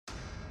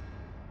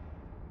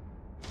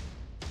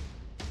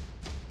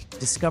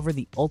Discover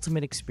the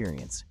ultimate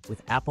experience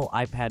with Apple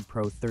iPad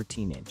Pro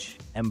 13-inch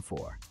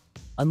M4.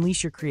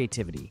 Unleash your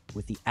creativity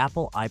with the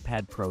Apple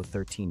iPad Pro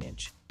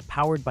 13-inch,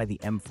 powered by the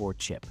M4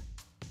 chip.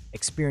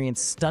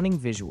 Experience stunning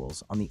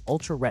visuals on the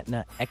Ultra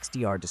Retina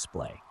XDR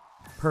display,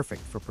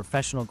 perfect for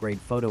professional-grade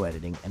photo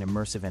editing and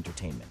immersive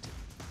entertainment.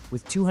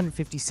 With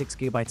 256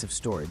 gigabytes of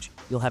storage,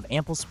 you'll have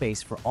ample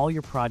space for all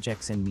your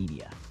projects and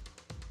media.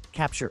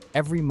 Capture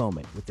every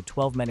moment with the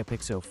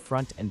 12-megapixel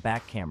front and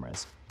back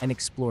cameras and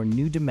explore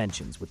new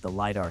dimensions with the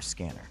LiDAR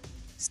Scanner.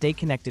 Stay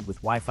connected with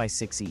Wi-Fi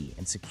 6E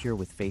and secure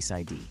with Face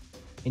ID.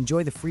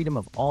 Enjoy the freedom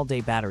of all-day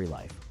battery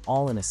life,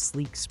 all in a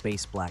sleek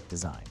space black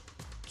design.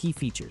 Key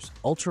features: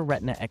 Ultra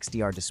Retina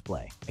XDR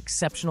display,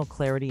 exceptional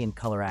clarity and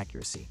color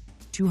accuracy,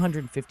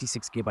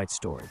 256 gigabyte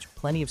storage,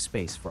 plenty of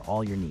space for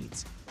all your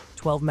needs,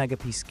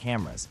 12-megapixel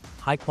cameras,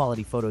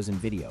 high-quality photos and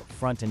video,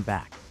 front and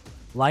back,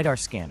 LiDAR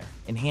scanner,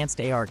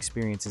 enhanced AR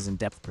experiences and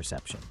depth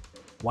perception,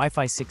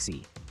 Wi-Fi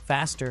 6E,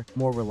 faster,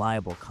 more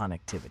reliable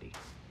connectivity,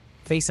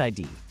 Face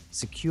ID,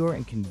 secure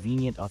and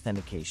convenient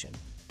authentication,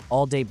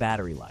 all-day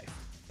battery life,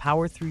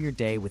 power through your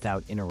day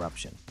without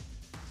interruption,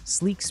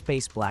 sleek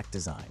space black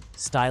design,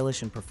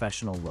 stylish and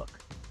professional look.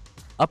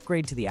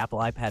 Upgrade to the Apple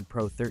iPad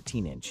Pro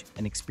 13-inch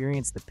and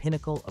experience the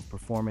pinnacle of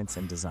performance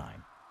and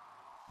design.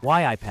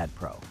 Why iPad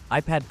Pro?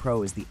 iPad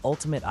Pro is the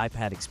ultimate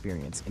iPad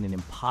experience in an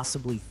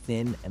impossibly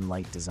thin and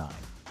light design.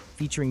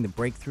 Featuring the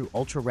breakthrough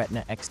Ultra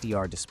Retina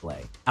XDR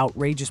display,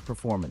 outrageous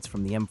performance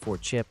from the M4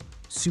 chip,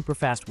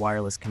 super-fast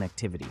wireless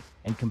connectivity,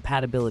 and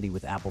compatibility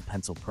with Apple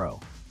Pencil Pro.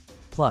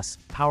 Plus,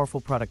 powerful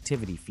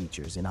productivity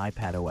features in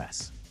iPad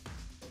OS.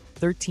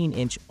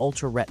 13-inch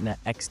Ultra Retina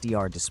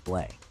XDR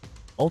display.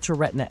 Ultra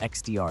Retina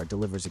XDR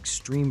delivers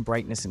extreme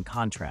brightness and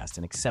contrast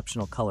and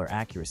exceptional color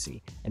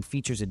accuracy, and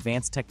features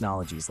advanced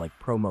technologies like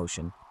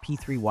ProMotion,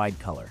 P3 wide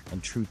color,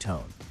 and True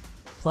Tone.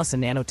 Plus, a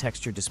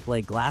nano-texture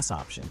display glass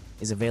option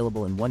is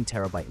available in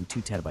 1TB and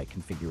 2TB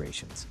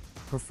configurations.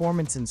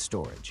 Performance and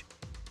storage.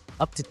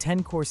 Up to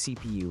 10-core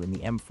CPU in the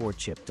M4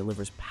 chip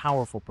delivers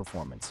powerful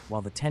performance,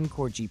 while the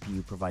 10-core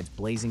GPU provides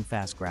blazing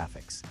fast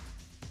graphics.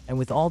 And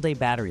with all-day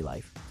battery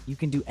life, you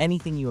can do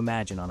anything you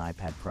imagine on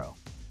iPad Pro.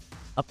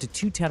 Up to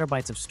 2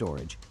 terabytes of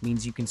storage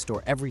means you can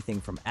store everything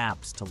from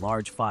apps to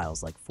large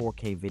files like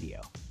 4K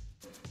video.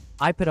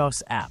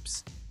 iPadOS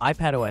apps.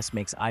 iPadOS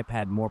makes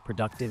iPad more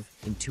productive,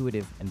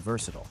 intuitive, and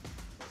versatile.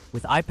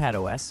 With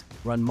iPadOS,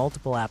 run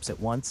multiple apps at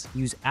once,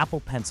 use Apple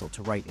Pencil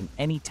to write in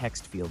any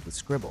text field with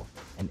Scribble,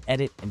 and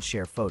edit and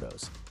share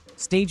photos.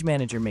 Stage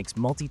Manager makes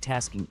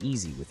multitasking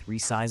easy with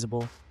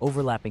resizable,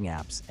 overlapping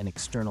apps and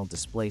external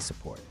display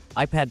support.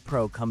 iPad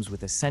Pro comes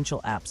with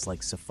essential apps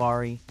like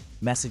Safari,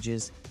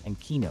 Messages, and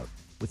Keynote,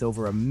 with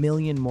over 1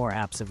 million more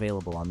apps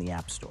available on the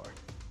App Store.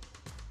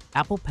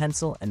 Apple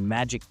Pencil and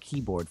Magic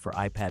Keyboard for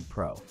iPad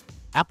Pro.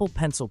 Apple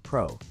Pencil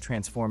Pro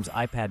transforms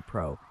iPad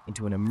Pro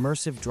into an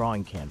immersive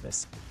drawing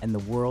canvas and the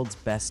world's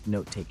best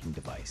note-taking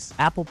device.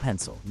 Apple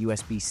Pencil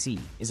USB-C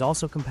is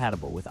also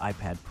compatible with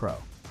iPad Pro.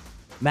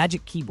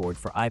 Magic Keyboard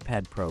for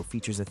iPad Pro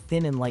features a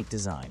thin and light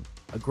design,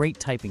 a great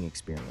typing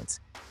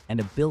experience, and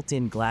a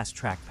built-in glass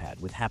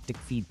trackpad with haptic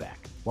feedback,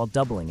 while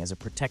doubling as a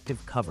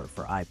protective cover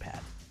for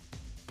iPad.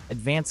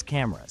 Advanced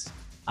cameras.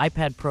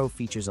 iPad Pro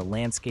features a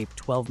landscape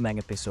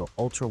 12-megapixel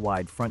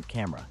ultra-wide front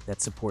camera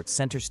that supports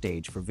center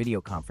stage for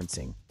video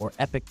conferencing or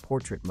epic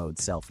portrait mode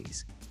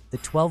selfies. The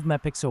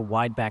 12-megapixel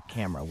wide-back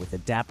camera with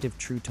adaptive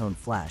True Tone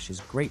flash is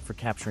great for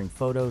capturing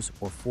photos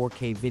or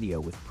 4K video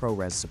with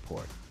ProRes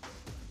support.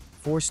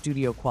 4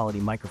 studio-quality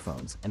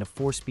microphones and a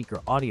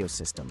 4-speaker audio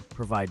system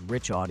provide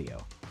rich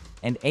audio,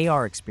 and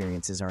AR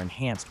experiences are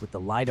enhanced with the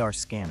LiDAR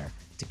scanner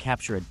to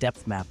capture a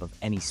depth map of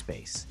any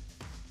space.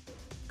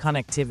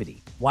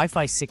 Connectivity.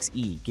 Wi-Fi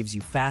 6E gives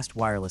you fast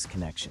wireless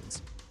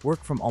connections.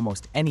 Work from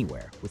almost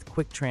anywhere with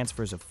quick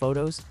transfers of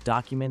photos,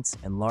 documents,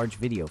 and large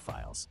video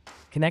files.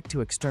 Connect to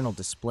external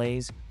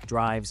displays,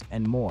 drives,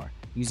 and more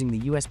using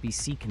the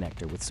USB-C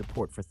connector with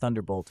support for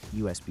Thunderbolt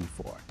USB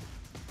 4.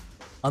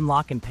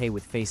 Unlock and pay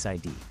with Face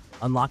ID.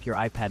 Unlock your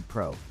iPad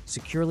Pro,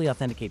 securely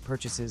authenticate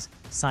purchases,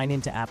 sign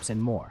into apps,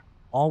 and more,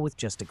 all with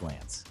just a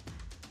glance.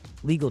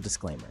 Legal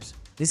disclaimers.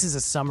 This is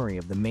a summary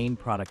of the main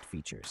product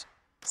features.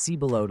 See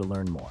below to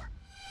learn more.